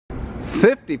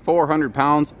5,400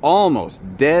 pounds, almost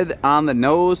dead on the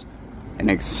nose. An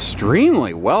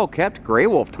extremely well-kept Grey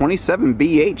Wolf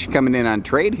 27BH coming in on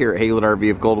trade here at Haylett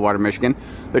RV of Coldwater, Michigan.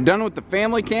 They're done with the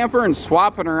family camper and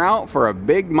swapping her out for a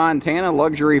big Montana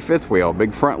luxury fifth wheel.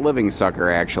 Big front living sucker,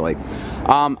 actually.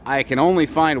 I can only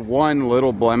find one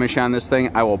little blemish on this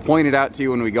thing. I will point it out to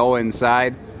you when we go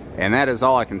inside, and that is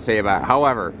all I can say about it.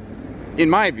 However,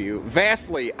 in my view,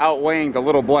 vastly outweighing the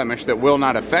little blemish that will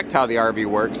not affect how the RV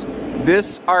works,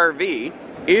 this RV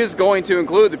is going to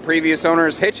include the previous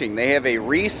owner's hitching. They have a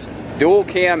Reese dual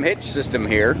cam hitch system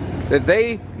here that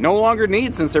they no longer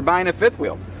need since they're buying a fifth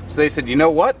wheel. So they said, you know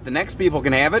what, the next people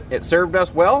can have it. It served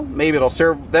us well, maybe it'll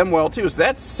serve them well too. So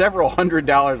that's several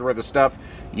 $100s worth of stuff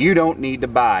you don't need to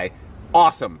buy.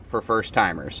 Awesome for first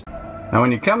timers. Now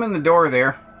when you come in the door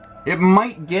there, it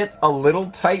might get a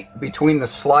little tight between the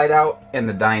slide out and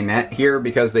the dinette here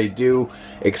because they do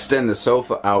extend the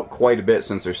sofa out quite a bit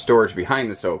since there's storage behind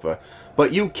the sofa.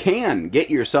 But you can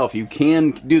you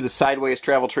can do the sideways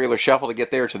travel trailer shuffle to get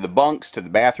there to the bunks, to the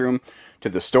bathroom, to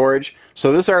the storage.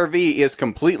 So this RV is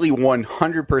completely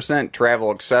 100%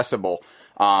 travel accessible.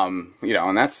 You know,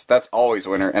 and that's always a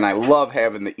winner. And I love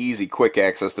having the easy, quick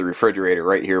access to the refrigerator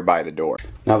right here by the door.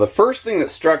 Now, the first thing that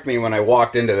struck me when I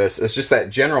walked into this is just that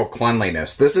general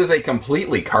cleanliness. This is a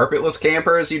completely carpetless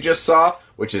camper, as you just saw,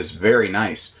 which is very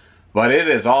nice. But it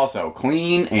is also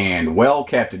clean and well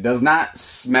kept. It does not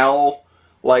smell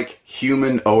like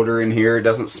human odor in here. It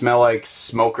doesn't smell like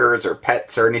smokers or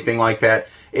pets or anything like that.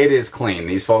 It is clean.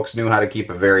 These folks knew how to keep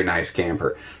a very nice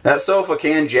camper. That sofa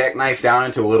can jackknife down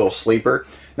into a little sleeper.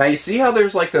 Now you see how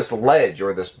there's like this ledge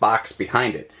or this box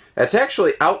behind it. That's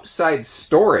actually outside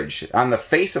storage on the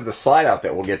face of the slide out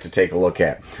that we'll get to take a look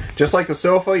at. Just like the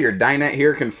sofa, your dinette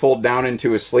here can fold down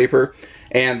into a sleeper.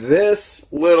 And this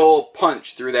little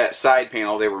punch through that side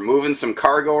panel, they were moving some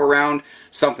cargo around,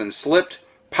 something slipped,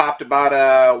 popped about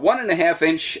a 1.5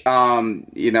 inch,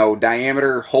 you know,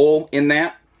 diameter hole in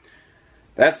that.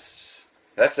 That's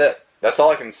it. That's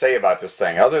all I can say about this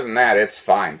thing. Other than that, it's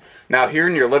fine. Now here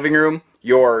in your living room,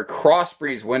 your cross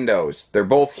breeze windows, they're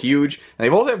both huge, and they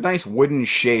both have nice wooden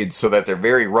shades so that they're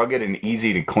very rugged and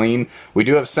easy to clean. We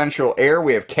do have central air.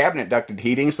 We have cabinet ducted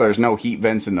heating, so there's no heat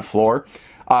vents in the floor.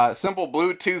 Simple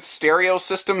Bluetooth stereo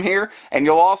system here, and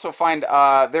you'll also find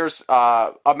there's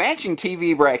a matching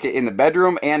TV bracket in the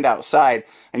bedroom and outside,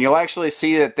 and you'll actually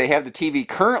see that they have the TV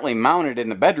currently mounted in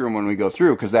the bedroom when we go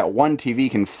through, because that one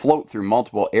TV can float through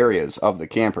multiple areas of the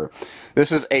camper.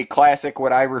 This is a classic,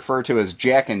 what I refer to as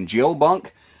Jack and Jill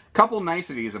bunk. Couple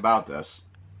niceties about this.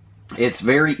 It's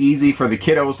very easy for the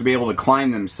kiddos to be able to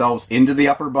climb themselves into the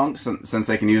upper bunk since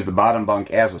they can use the bottom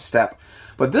bunk as a step.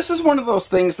 But this is one of those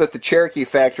things that the Cherokee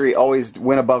factory always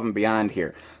went above and beyond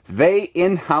here. They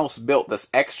in-house built this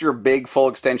extra big full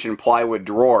extension plywood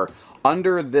drawer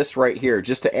under this right here,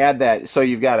 just to add that, so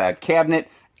you've got a cabinet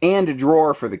and a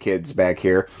drawer for the kids back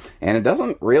here. And it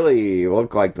doesn't really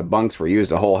look like the bunks were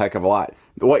used a whole heck of a lot.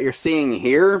 What you're seeing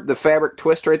here, the fabric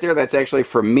twist right there, that's actually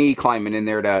from me climbing in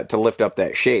there to lift up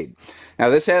that shade. Now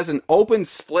this has an open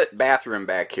split bathroom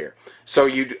back here. So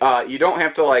you don't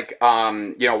have to like,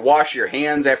 you know, wash your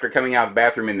hands after coming out of the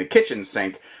bathroom in the kitchen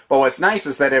sink. But what's nice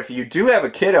is that if you do have a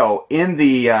kiddo in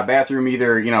the bathroom,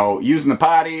 either, you know, using the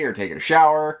potty or taking a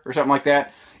shower or something like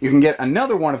that, you can get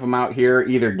another one of them out here,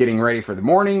 either getting ready for the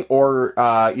morning or,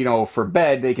 you know, for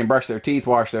bed. They can brush their teeth,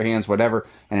 wash their hands, whatever.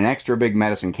 And an extra big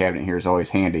medicine cabinet here is always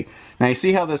handy. Now you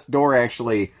see how this door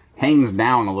actually hangs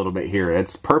down a little bit here.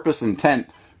 It's purpose intent,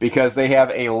 because they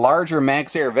have a larger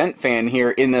max air vent fan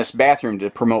here in this bathroom to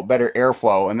promote better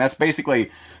airflow. And that's basically,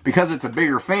 because it's a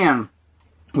bigger fan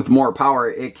with more power,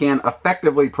 it can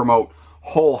effectively promote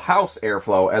whole house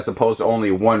airflow as opposed to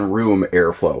only one room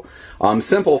airflow.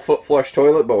 Simple foot flush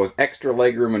toilet, but with extra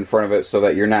leg room in front of it so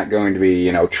that you're not going to be,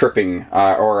 you know, tripping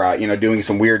or you know, doing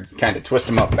some weird kind of twist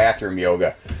 'em up bathroom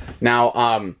yoga.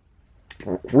 Now,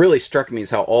 really struck me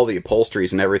is how all the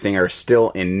upholsteries and everything are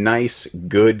still in nice,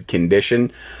 good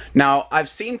condition. Now, I've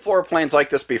seen floor plans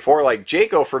like this before. Like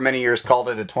Jayco for many years called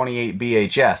it a 28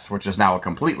 BHS, which is now a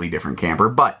completely different camper,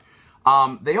 but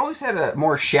they always had a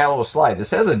more shallow slide.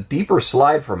 This has a deeper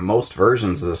slide for most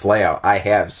versions of this layout I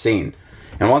have seen.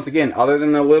 And once again, other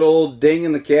than the little ding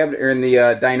in the cabinet or in the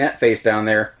dinette face down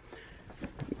there,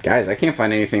 guys, I can't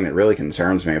find anything that really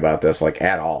concerns me about this, like,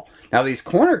 at all. Now, these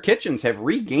corner kitchens have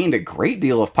regained a great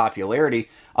deal of popularity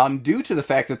due to the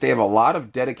fact that they have a lot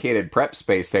of dedicated prep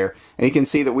space there. And you can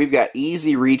see that we've got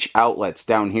easy reach outlets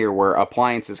down here where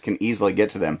appliances can easily get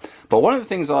to them. But one of the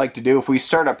things I like to do, if we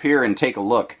start up here and take a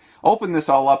look, open this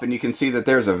all up and you can see that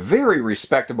there's a very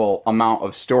respectable amount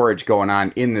of storage going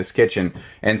on in this kitchen,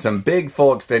 and some big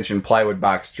full extension plywood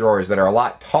box drawers that are a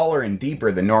lot taller and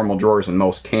deeper than normal drawers in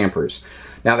most campers.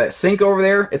 Now that sink over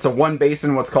there, it's a one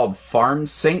basin, what's called farm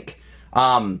sink.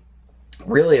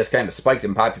 Really has kind of spiked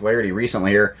in popularity recently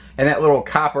here. And that little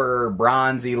copper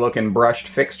bronzy looking brushed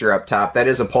fixture up top, that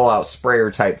is a pull-out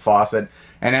sprayer type faucet.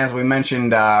 And as we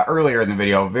mentioned earlier in the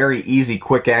video, very easy,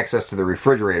 quick access to the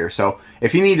refrigerator. So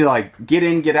if you need to like get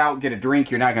in, get out, get a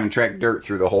drink, you're not going to track dirt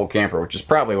through the whole camper, which is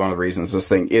probably one of the reasons this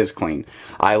thing is clean.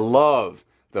 I love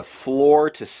the floor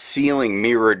to ceiling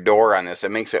mirrored door on this.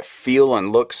 It makes it feel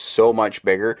and look so much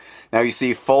bigger. Now you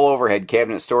see full overhead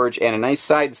cabinet storage and a nice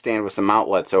side stand with some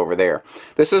outlets over there.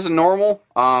 This is a normal,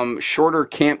 shorter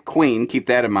Camp Queen, keep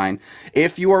that in mind.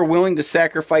 If you are willing to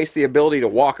sacrifice the ability to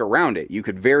walk around it, you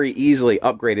could very easily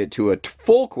upgrade it to a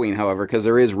full Queen, however, because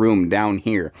there is room down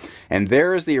here. And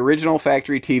there is the original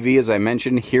factory TV, as I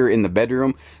mentioned, here in the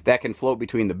bedroom. That can float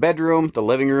between the bedroom, the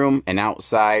living room, and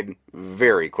outside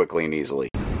very quickly and easily.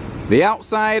 The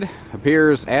outside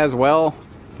appears as well,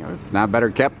 if not better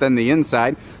kept than the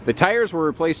inside. The tires were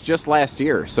replaced just last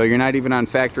year, so you're not even on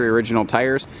factory original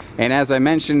tires. And as I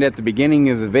mentioned at the beginning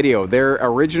of the video, their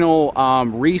original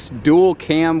Reese dual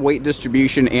cam weight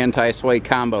distribution anti-sway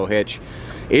combo hitch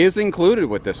is included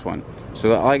with this one.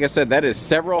 So like I said, that is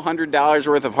several $100s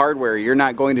worth of hardware you're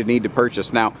not going to need to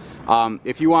purchase. Now,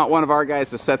 if you want one of our guys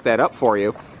to set that up for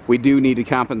you, we do need to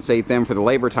compensate them for the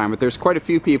labor time, but there's quite a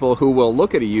few people who will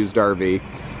look at a used RV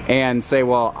and say,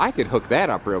 well, I could hook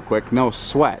that up real quick, no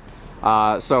sweat.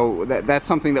 So that's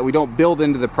something that we don't build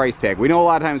into the price tag. We know a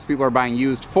lot of times people are buying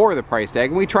used for the price tag,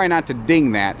 and we try not to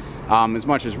ding that as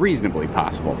much as reasonably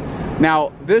possible.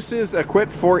 Now, this is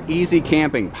equipped for easy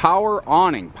camping. Power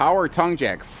awning, power tongue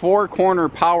jack, 4-corner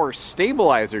power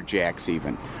stabilizer jacks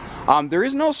even. There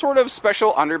is no sort of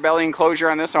special underbelly enclosure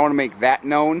on this. I want to make that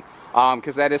known,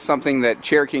 because that is something that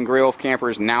Cherokee and Grey Wolf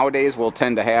campers nowadays will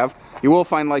tend to have. You will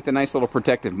find like the nice little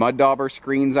protective mud dauber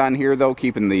screens on here though,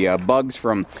 keeping the bugs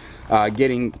from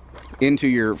getting into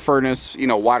your furnace, you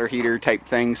know, water heater type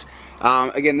things.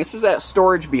 Again, this is that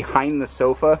storage behind the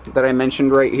sofa that I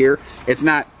mentioned right here. It's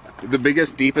not the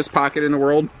biggest, deepest pocket in the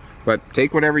world, but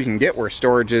take whatever you can get where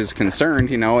storage is concerned,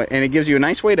 you know, and it gives you a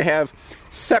nice way to have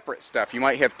separate stuff. You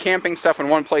might have camping stuff in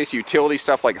one place, utility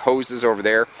stuff like hoses over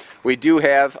there. We do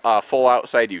have a full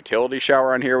outside utility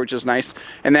shower on here, which is nice.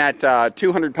 And that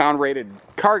 200-pound rated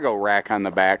cargo rack on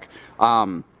the back,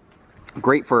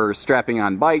 great for strapping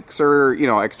on bikes or, you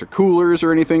know, extra coolers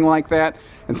or anything like that.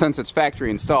 And since it's factory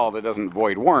installed, it doesn't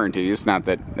void warranties. Not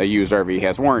that a used RV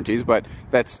has warranties, but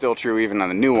that's still true even on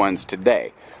the new ones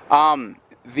today.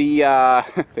 They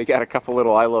got a couple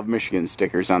little I Love Michigan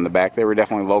stickers on the back. They were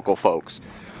definitely local folks.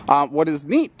 What is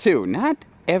neat too, not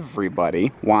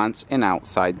everybody wants an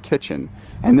outside kitchen.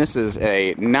 And this is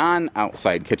a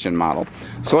non-outside kitchen model.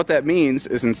 So what that means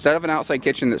is instead of an outside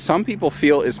kitchen that some people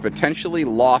feel is potentially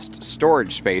lost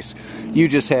storage space, you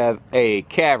just have a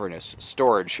cavernous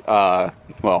storage,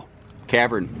 well,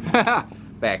 cavern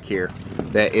back here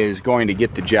that is going to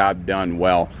get the job done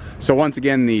well. So once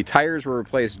again, the tires were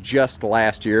replaced just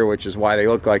last year, which is why they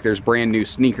look like there's brand new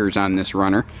sneakers on this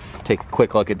runner. Take a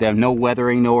quick look at them. No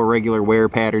weathering, no irregular wear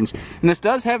patterns. And this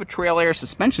does have a trail air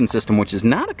suspension system, which is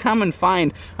not a common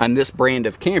find on this brand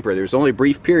of camper. There's only a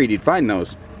brief period you'd find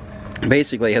those.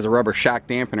 Basically, it has a rubber shock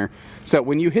dampener. So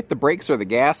when you hit the brakes or the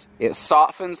gas, it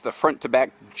softens the front to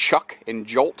back chuck and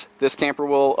jolt this camper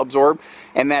will absorb.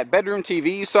 And that bedroom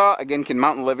TV you saw, again, can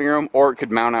mount in the living room, or it could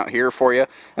mount out here for you.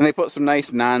 And they put some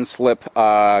nice non-slip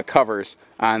covers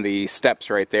on the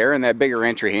steps right there. And that bigger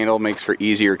entry handle makes for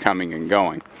easier coming and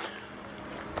going.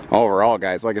 Overall,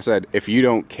 guys, like I said, if you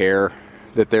don't care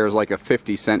that there's like a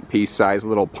 50-cent piece size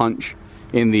little punch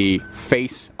in the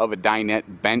face of a dinette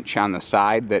bench on the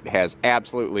side that has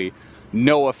absolutely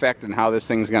no effect on how this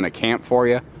thing's going to camp for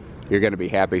you, you're going to be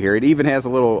happy here. It even has a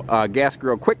little gas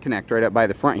grill quick connect right up by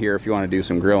the front here if you want to do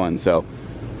some grilling. So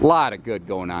a lot of good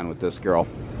going on with this girl.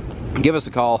 Give us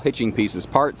a call. Hitching pieces,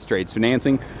 parts, trades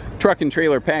financing, truck and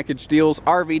trailer package deals,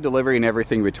 RV delivery, and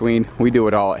everything between. We do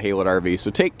it all at Haylett RV.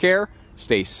 So take care,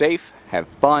 stay safe, have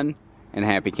fun, and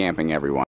happy camping, everyone.